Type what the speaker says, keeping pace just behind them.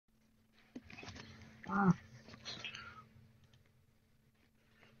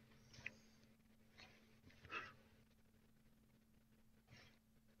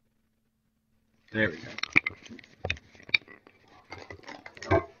There we go.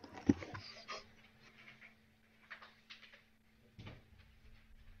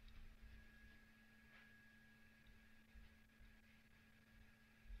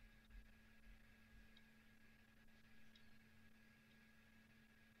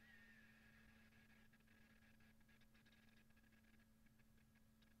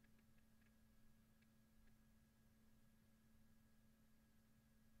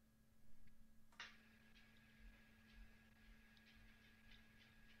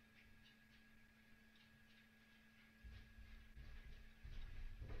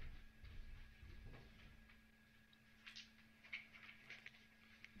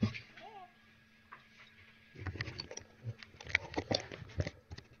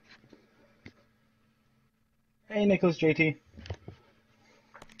 Hey, Nicholas JT.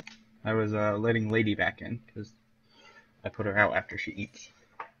 I was letting Lady back in because I put her out after she eats.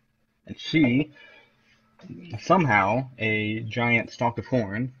 And she, somehow, a giant stalk of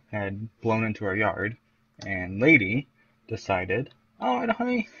corn had blown into our yard, and Lady decided, oh,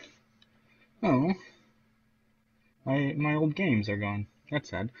 honey, oh, my old games are gone. That's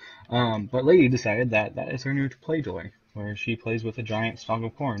sad. But Lady decided that that is her new play joy, where she plays with a giant stalk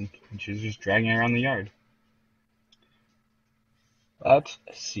of corn, and she's just dragging it around the yard. Let's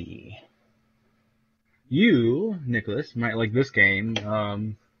see. You, Nicholas, might like this game a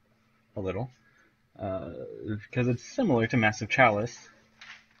little, because it's similar to Massive Chalice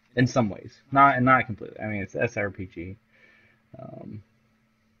in some ways. Not completely. I mean, it's SRPG,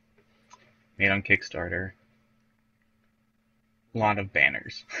 made on Kickstarter. A lot of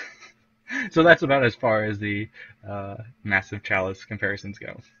banners. So that's about as far as the Massive Chalice comparisons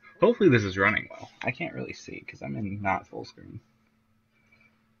go. Hopefully this is running well. I can't really see because I'm in not full screen.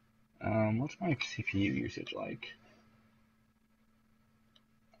 What's my CPU usage like?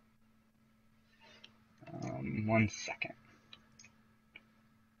 1 second.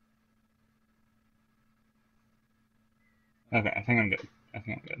 Okay, I think I'm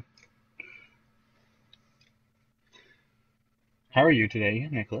good. How are you today,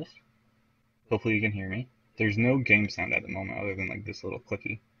 Nicholas? Hopefully you can hear me. There's no game sound at the moment other than like this little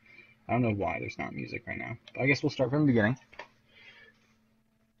clicky. I don't know why there's not music right now. But I guess we'll start from the beginning.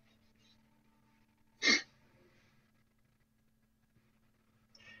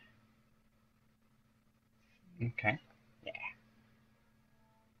 Okay. Yeah.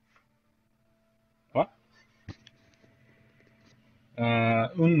 What?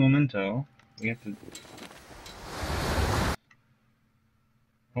 Un momento. We have to...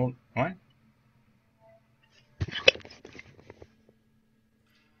 Hold... What?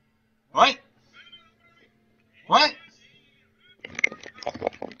 What? What?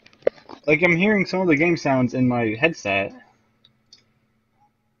 Like, I'm hearing some of the game sounds in my headset.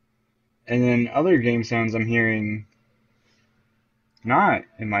 And then other game sounds I'm hearing not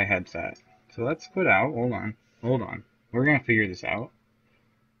in my headset. So let's put out... Hold on. We're gonna figure this out.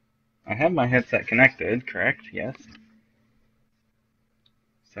 I have my headset connected, correct? Yes.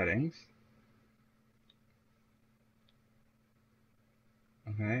 Settings.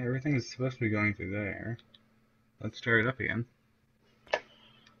 Okay, everything is supposed to be going through there. Let's start it up again.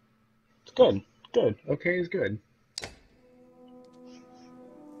 It's good. Good. Okay is good.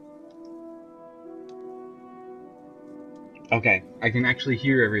 Okay, I can actually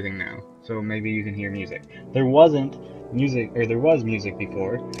hear everything now, so maybe you can hear music. There wasn't music, or there was music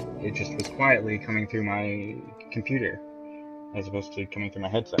before, it just was quietly coming through my computer, as opposed to coming through my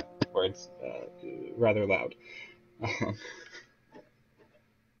headset, where it's rather loud. I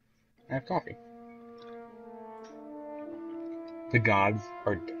have coffee. The gods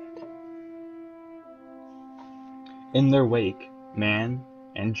are dead. In their wake, man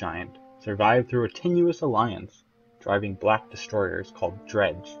and giant survived through a tenuous alliance, driving black destroyers called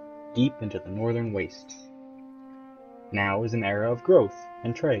Dredge deep into the northern wastes. Now is an era of growth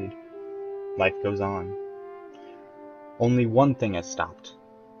and trade. Life goes on. Only one thing has stopped: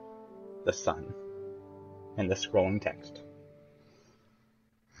 the sun and the scrolling text.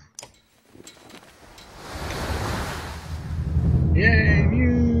 Yay,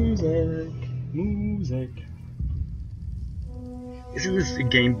 music! Music! Isn't this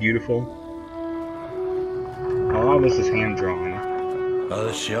game beautiful? A lot of this is hand-drawn.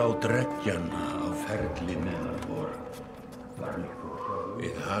 Að sjá dreggjan á ferli meðal.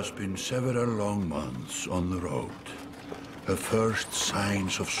 It has been several long months on the road. The first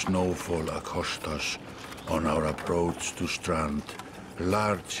signs of snowfall accost us on our approach to Strand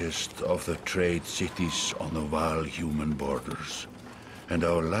largest of the trade cities on the Val-human borders, and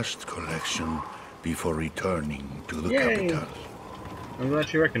our last collection before returning to the capital. I'm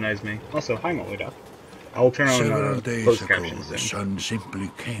glad you recognized me. Also, hi, Molly Duck. I'll turn on Several days closed ago, captions the soon. sun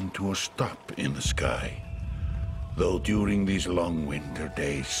simply came to a stop in the sky. Though during these long winter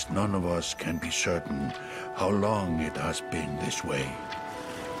days, none of us can be certain how long it has been this way.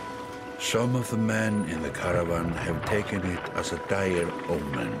 Some of the men in the caravan have taken it as a dire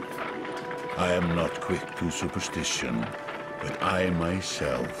omen. I am not quick to superstition, but I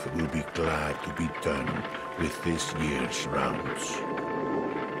myself will be glad to be done with this year's rounds.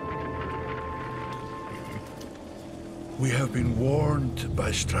 We have been warned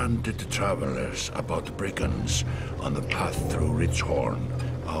by stranded travelers about brigands on the path through Ridgehorn,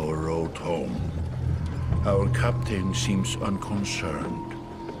 our road home. Our captain seems unconcerned.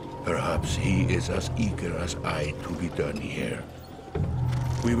 Perhaps he is as eager as I to be done here.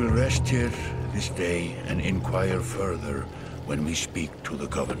 We will rest here this day and inquire further when we speak to the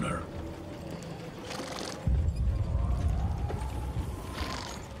governor.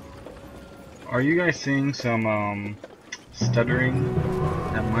 Are you guys seeing some, stuttering?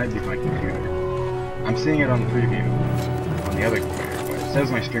 That might be my computer. I'm seeing it on the preview, on the other computer, but it says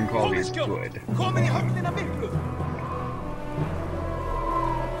my stream quality is good.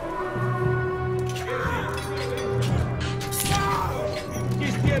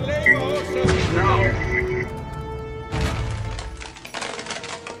 No!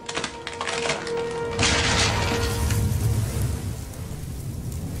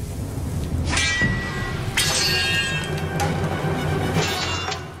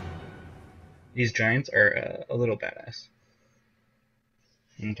 These giants are a little badass.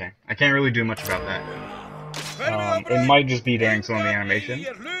 Okay, I can't really do much about that. It might just be during some of the animation,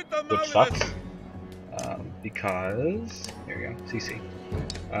 which sucks. Because... There we go, CC.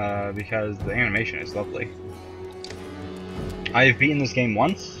 Because the animation is lovely. I've beaten this game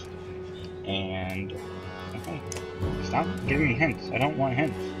once, and... Okay, stop giving me hints. I don't want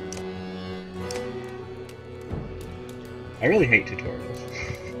hints. I really hate tutorials.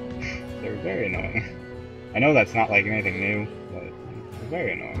 They're very annoying. I know that's not like anything new, but they're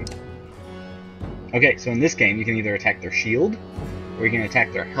very annoying. Okay, so in this game you can either attack their shield, or you can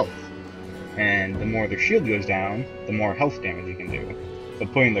attack their health. And the more their shield goes down, the more health damage you can do.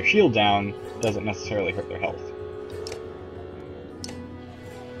 But putting their shield down doesn't necessarily hurt their health.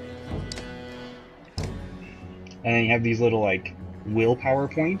 And then you have these little, like, willpower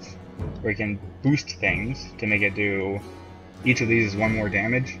points, where you can boost things to make it do... Each of these is 1 more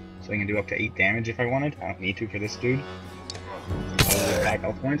damage, so I can do up to 8 damage if I wanted. I don't need to for this dude. Back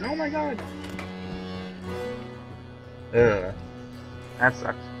health points. Oh my god! Ugh. That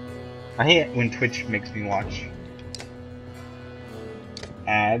sucks. I hate it when Twitch makes me watch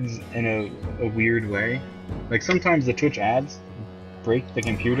ads in a weird way. Like, sometimes the Twitch ads break the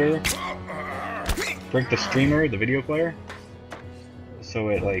computer, break the streamer, the video player, so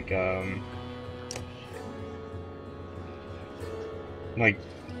it, like,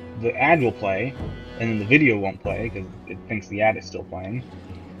 the ad will play, and then the video won't play, because it thinks the ad is still playing.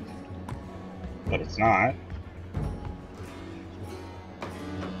 But it's not.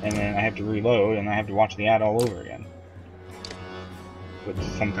 And then I have to reload, and I have to watch the ad all over again. Which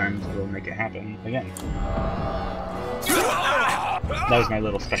sometimes will make it happen again. That was my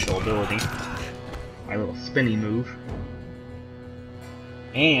little special ability. My little spinny move.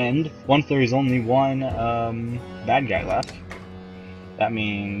 And once there is only one bad guy left, that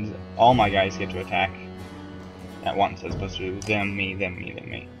means all my guys get to attack at once, as opposed to them, me, them, me, them,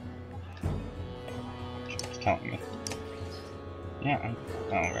 me. It's telling me. Yeah.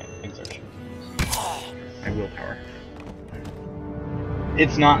 Oh, right. Exertion. My willpower.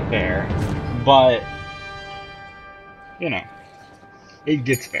 It's not fair, but, you know, it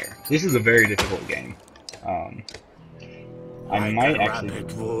gets fair. This is a very difficult game. I might actually...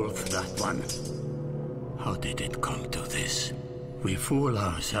 Rabbit wolf, that one. How did it come to this? We fool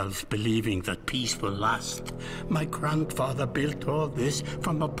ourselves believing that peace will last. My grandfather built all this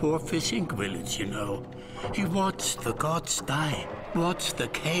from a poor fishing village, you know. He watched the gods die, watched the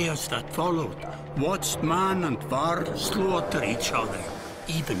chaos that followed, watched man and var slaughter each other,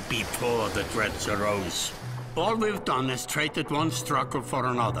 even before the dreads arose. All we've done is traded one struggle for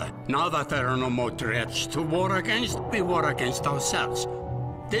another. Now that there are no more dreads to war against, we war against ourselves.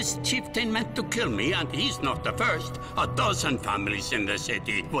 This chieftain meant to kill me, and he's not the first. 12 families in the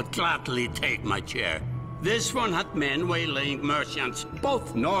city would gladly take my chair. This one had men waylaying merchants,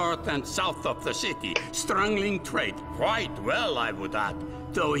 both north and south of the city, strangling trade. Quite well, I would add,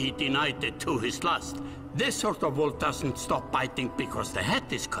 though he denied it to his last. This sort of wool doesn't stop biting because the head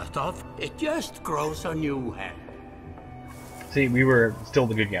is cut off. It just grows a new head. See, we were still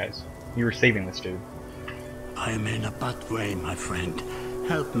the good guys. You were saving this dude. I am in a bad way, my friend.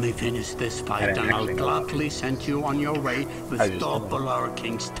 Help me finish this fight and I'll gladly send you on your way with double our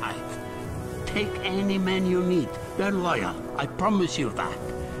king's tithe. Take any men you need. They're loyal, I promise you that.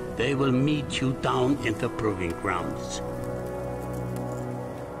 They will meet you down in the proving grounds.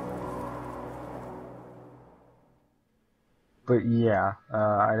 But yeah,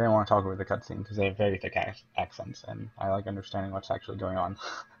 I didn't want to talk over the cutscene because they have very thick accents, and I like understanding what's actually going on.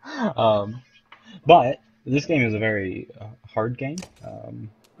 But this game is a very hard game.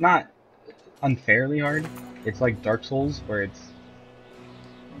 Not unfairly hard. It's like Dark Souls, where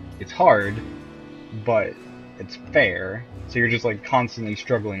it's hard, but it's fair. So you're just like constantly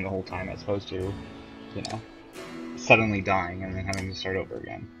struggling the whole time, as opposed to, you know, suddenly dying and then having to start over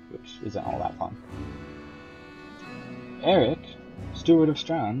again, which isn't all that fun. Eric, steward of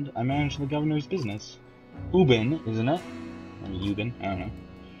Strand, I manage the governor's business. Ubin, isn't it? Or Ubin, I don't know.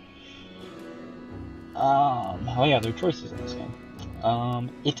 Oh yeah, there are choices in this game.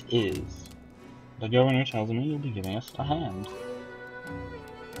 It is. The governor tells me you'll be giving us a hand.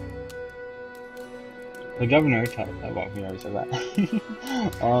 The governor well, we already said that.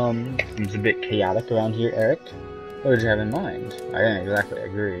 It's a bit chaotic around here, Eric. What did you have in mind? I didn't exactly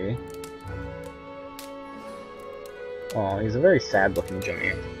agree. Oh, he's a very sad-looking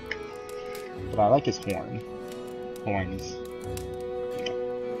giant. But I like his horns.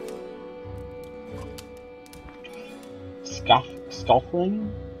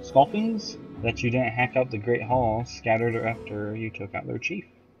 Scoffings? That you didn't hack out the Great Hall scattered after you took out their chief.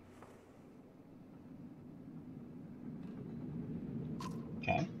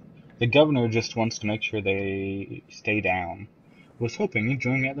 Okay. The governor just wants to make sure they stay down. Was hoping you'd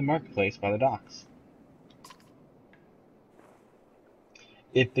join me at the marketplace by the docks.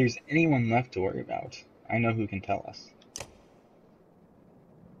 If there's anyone left to worry about, I know who can tell us.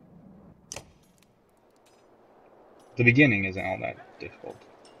 The beginning isn't all that difficult.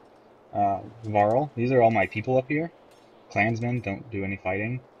 Varl, these are all my people up here. Clansmen don't do any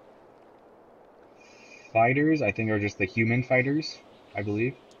fighting. Fighters, I think, are just the human fighters, I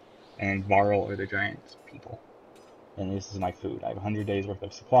believe. And Varl are the giant people. And this is my food. I have 100 days worth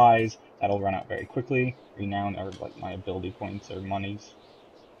of supplies. That'll run out very quickly. Renown are like my ability points or monies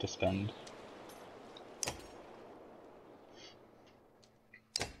to spend.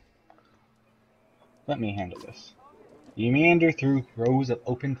 Let me handle this. You meander through rows of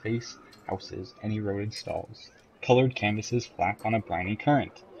open-faced houses and eroded stalls. Colored canvases flap on a briny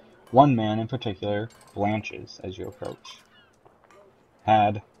current. One man in particular blanches as you approach.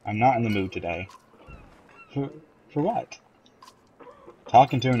 Had, I'm not in the mood today. For what?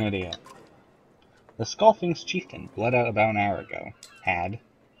 Talking to an idiot. The Scoffing's chieftain bled out about an hour ago. Had.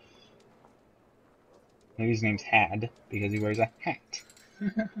 Maybe his name's Had, because he wears a hat.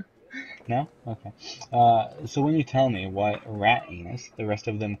 No? Okay. So when you tell me what rat anus the rest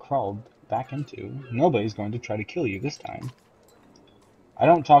of them crawled back into, nobody's going to try to kill you this time. They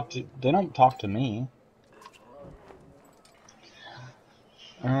don't talk to me.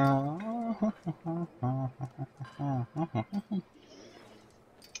 We're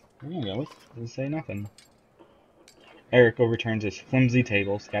gonna go with say nothing. Eric overturns his flimsy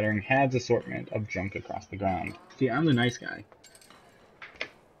table, scattering Had's assortment of junk across the ground. See, I'm the nice guy.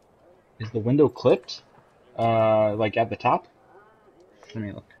 Is the window clipped? Like at the top? Let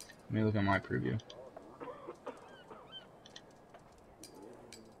me look. Let me look at my preview.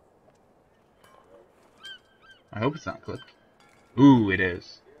 I hope it's not clipped. Ooh, it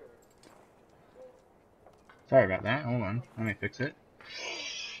is. Sorry about that. Hold on. Let me fix it.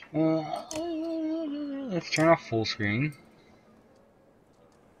 Let's turn off full screen.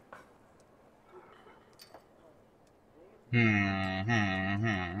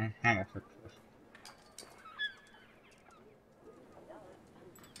 How do I fix this?